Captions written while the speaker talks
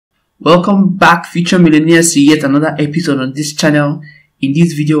Welcome back, future millionaires, to yet another episode on this channel. In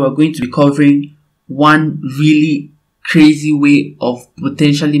this video, we're going to be covering one really crazy way of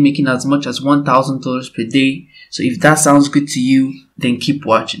potentially making as much as $1,000 per day. So if that sounds good to you, then keep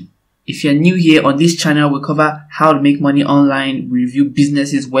watching. If you're new here on this channel, we cover how to make money online, we review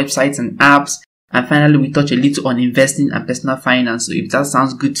businesses, websites, and apps, and finally we touch a little on investing and personal finance. So if that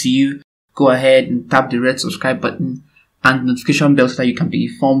sounds good to you, go ahead and tap the red subscribe button and notification bell so that you can be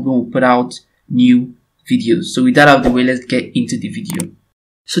informed when we put out new videos. So with that out of the way, let's get into the video.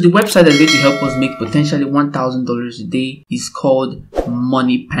 So the website that's going to help us make potentially $1,000 a day is called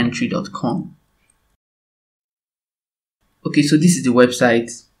moneypantry.com. Okay, so this is the website.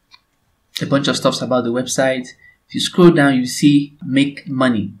 A bunch of stuff about the website. If you scroll down, you see make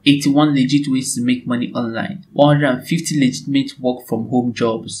money, 81 legit ways to make money online, 150 legitimate work from home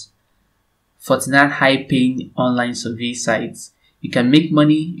jobs, 49 high-paying online survey sites. You can make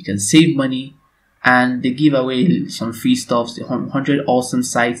money, you can save money, and they give away some free stuff. 100 awesome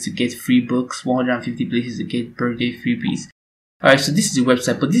sites to get free books, 150 places to get birthday freebies. Alright, so this is the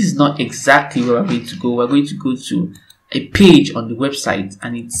website, but this is not exactly where we're going to go. We're going to go to a page on the website,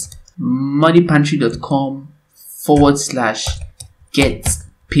 and it's moneypantry.com/get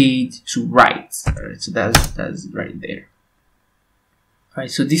paid to write. Alright, so that's right there. Alright,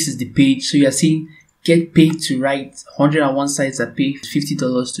 so this is the page. So you are seeing get paid to write, 101 sites that pay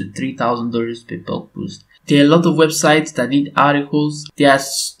 $50 to $3,000 per blog post. There are a lot of websites that need articles. There are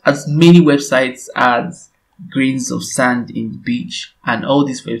as many websites as grains of sand in the beach, and all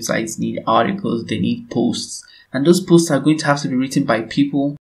these websites need articles, they need posts, and those posts are going to have to be written by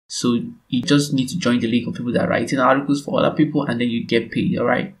people. So you just need to join the league of people that are writing articles for other people, and then you get paid.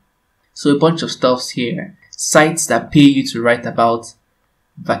 Alright, so a bunch of stuffs here. Sites that pay you to write about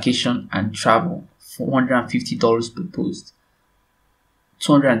vacation and travel, $450 per post,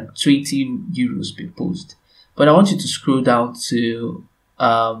 220 euros per post. But I want you to scroll down to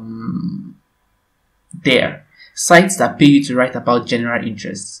there, sites that pay you to write about general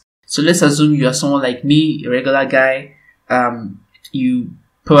interests. So let's assume you are someone like me, a regular guy. You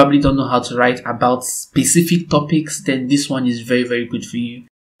probably don't know how to write about specific topics. Then this one is very, very good for you.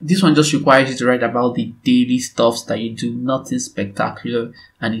 This one just requires you to write about the daily stuffs that you do, nothing spectacular,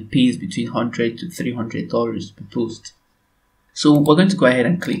 and it pays between $100 to $300 per post. So we're going to go ahead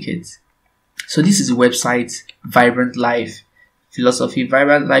and click it. So this is the website, Vibrant Life Philosophy.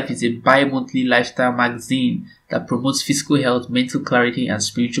 Vibrant Life is a bi-monthly lifestyle magazine that promotes physical health, mental clarity, and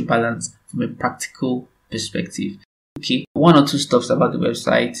spiritual balance from a practical perspective. Okay, one or two stuffs about the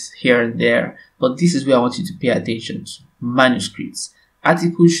website here and there, but this is where I want you to pay attention to. Manuscripts.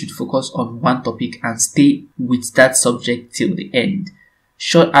 Articles should focus on one topic and stay with that subject till the end.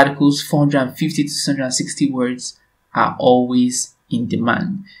 Short articles, 450 to 660 words, are always in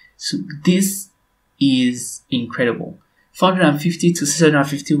demand. So this is incredible. 450 to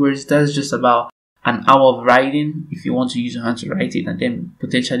 650 words, that's just about an hour of writing if you want to use your hand to write it, and then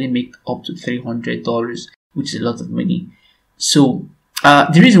potentially make up to $300, which is a lot of money. So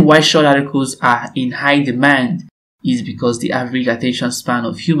the reason why short articles are in high demand is because the average attention span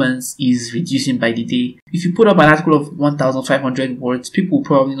of humans is reducing by the day. If you put up an article of 1,500 words, people will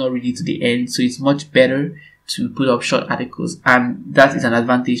probably not read it to the end, so it's much better to put up short articles, and that is an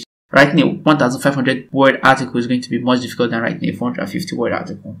advantage. Writing a 1,500 word article is going to be much difficult than writing a 450 word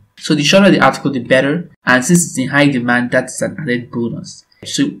article. So the shorter the article, the better, and since it's in high demand, that's an added bonus.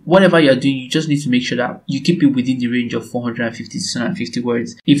 So whatever you're doing, you just need to make sure that you keep it within the range of 450 to 750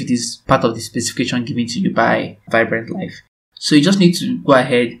 words if it is part of the specification given to you by Vibrant Life. So you just need to go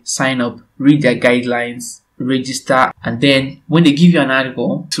ahead, sign up, read their guidelines, register, and then when they give you an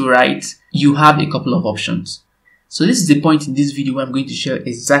article to write, you have a couple of options. So this is the point in this video where I'm going to share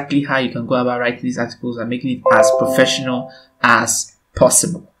exactly how you can go about writing these articles and making it as professional as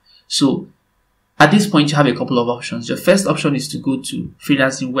possible. So at this point, you have a couple of options. Your first option is to go to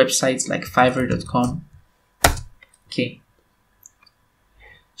freelancing websites like Fiverr.com. Okay.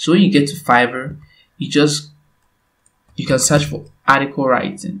 So when you get to Fiverr, you can search for article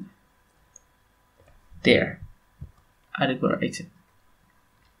writing. There. Article writing.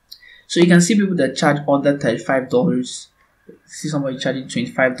 So you can see people that charge under $35. See somebody charging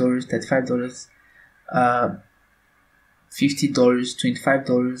 $25, $35, $50,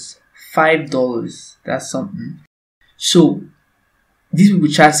 $25. $5, that's something. So these people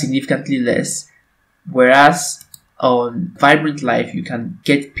charge significantly less, whereas on Vibrant Life you can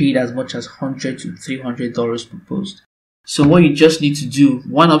get paid as much as $100 to $300 per post. So what you just need to do,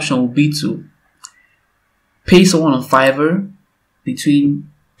 one option will be to pay someone on Fiverr between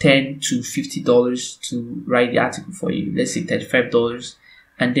 $10 to $50 to write the article for you. Let's say $35,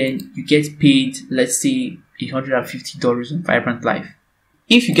 and then you get paid, let's say $150 on Vibrant Life.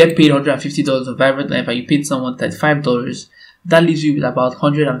 If you get paid $150 on Vibrant Life and you paid someone $35, that leaves you with about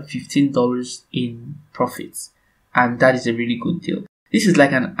 $115 in profits, and that is a really good deal. This is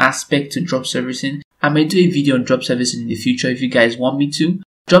like an aspect to drop servicing. I may do a video on drop servicing in the future if you guys want me to.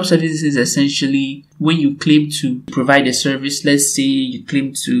 Drop services is essentially when you claim to provide a service. Let's say you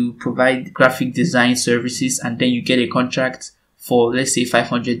claim to provide graphic design services, and then you get a contract for, let's say,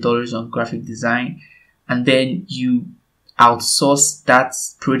 $500 on graphic design, and then you outsource that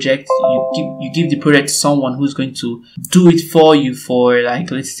project. You give the project to someone who's going to do it for you for,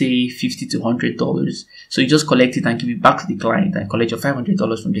 like, let's say $50 to $100. So you just collect it and give it back to the client and collect your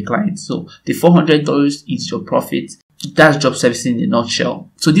 $500 from the client. So the $400 is your profit. That's job servicing in a nutshell.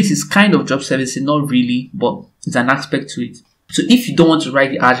 So this is kind of job servicing, not really, but it's an aspect to it. So if you don't want to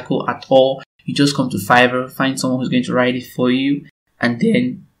write the article at all, you just come to Fiverr, find someone who's going to write it for you, and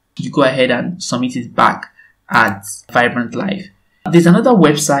then you go ahead and submit it back at Vibrant Life. There's another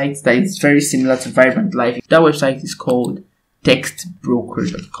website that is very similar to Vibrant Life. That website is called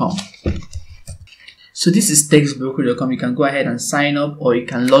textbroker.com. So this is textbroker.com. You can go ahead and sign up, or you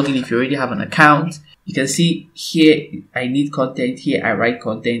can log in if you already have an account. You can see here, I need content. Here, I write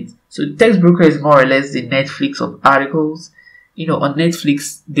content. So textbroker is more or less the Netflix of articles. You know, on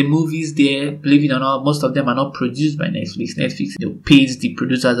Netflix, the movies there, believe it or not, most of them are not produced by Netflix. Netflix, pays the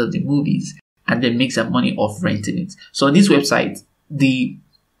producers of the movies and then makes some money off renting it. So on this website, the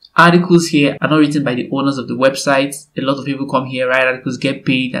articles here are not written by the owners of the website. A lot of people come here, write articles, get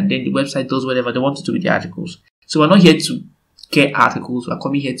paid, and then the website does whatever they want to do with the articles. So we're not here to get articles. We're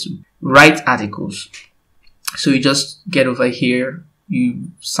coming here to write articles. So you just get over here,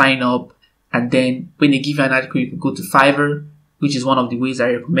 you sign up, and then when they give you an article, you can go to Fiverr, which is one of the ways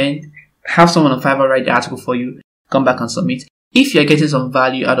I recommend. Have someone on Fiverr write the article for you, come back and submit. If you're getting some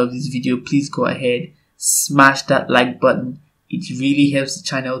value out of this video, please go ahead, smash that like button. It really helps the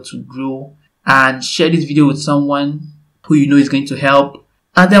channel to grow, and share this video with someone who you know is going to help.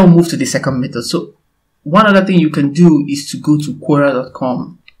 And then we'll move to the second method. So one other thing you can do is to go to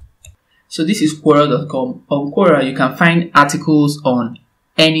Quora.com. So this is Quora.com. On Quora, you can find articles on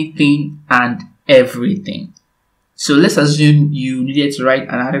anything and everything. So let's assume you needed to write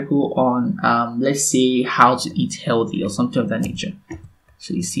an article on, let's say, how to eat healthy or something of that nature.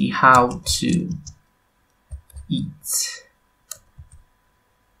 So you see how to eat.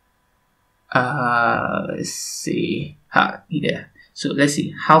 Let's see. Yeah. So let's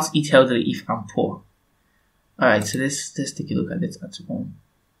see how to eat healthy if I'm poor. All right. So let's take a look at this article.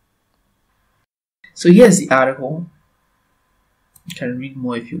 So here's the article. You can read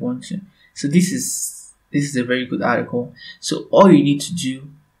more if you want to. So this is a very good article. So all you need to do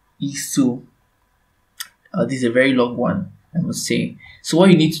is to, this is a very long one, I must say. So what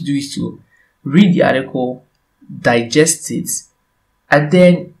you need to do is to read the article, digest it, and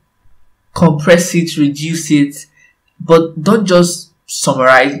then compress it, reduce it, but don't just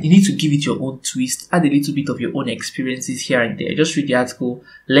summarize. You need to give it your own twist, add a little bit of your own experiences here and there. Just read the article,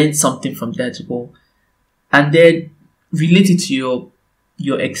 learn something from the article, and then relate it to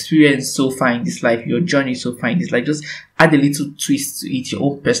your experience so far in this life, your journey so far in this life. Just add a little twist to it, your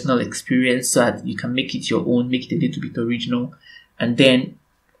own personal experience, so that you can make it your own, make it a little bit original, and then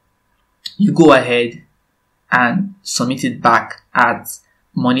you go ahead and submit it back at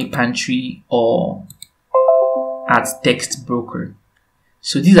Money Pantry or at Text Broker.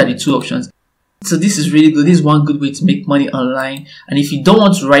 So these are the two options. So this is really good. This is one good way to make money online. And if you don't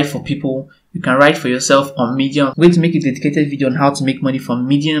want to write for people, you can write for yourself on Medium. I'm going to make a dedicated video on how to make money from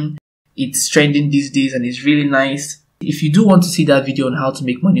Medium. It's trending these days and it's really nice. If you do want to see that video on how to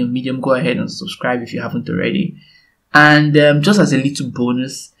make money on Medium, go ahead and subscribe if you haven't already. And just as a little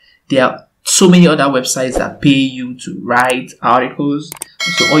bonus, there are so many other websites that pay you to write articles.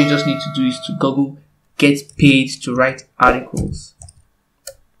 So all you just need to do is to Google "get paid to write articles."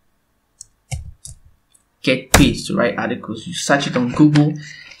 Get paid to write articles. You search it on Google,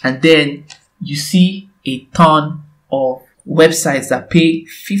 and then you see a ton of websites that pay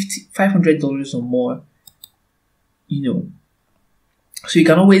 $500 or more. You know, so you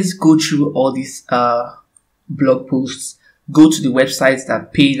can always go through all these blog posts. Go to the websites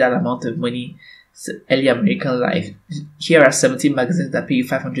that pay that amount of money. So Early American Life. Here are 17 magazines that pay you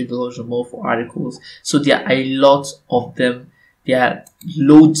 $500 or more for articles. So there are a lot of them. There are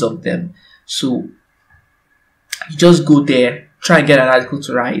loads of them. So you just go there, try and get an article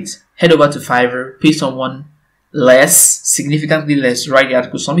to write. Head over to Fiverr, pay someone less, significantly less, write the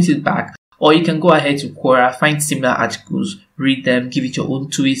article, submit it back. Or you can go ahead to Quora, find similar articles, read them, give it your own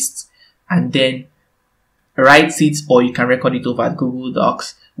twist, and then write it, or you can record it over at Google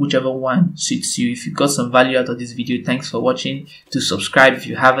Docs, whichever one suits you. If you got some value out of this video, thanks for watching. Do subscribe if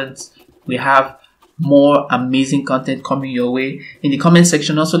you haven't. We have more amazing content coming your way. In the comment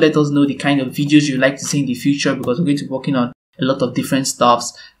section, also let us know the kind of videos you'd like to see in the future, because we're going to be working on a lot of different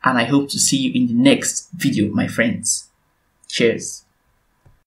stuffs, and I hope to see you in the next video, my friends. Cheers.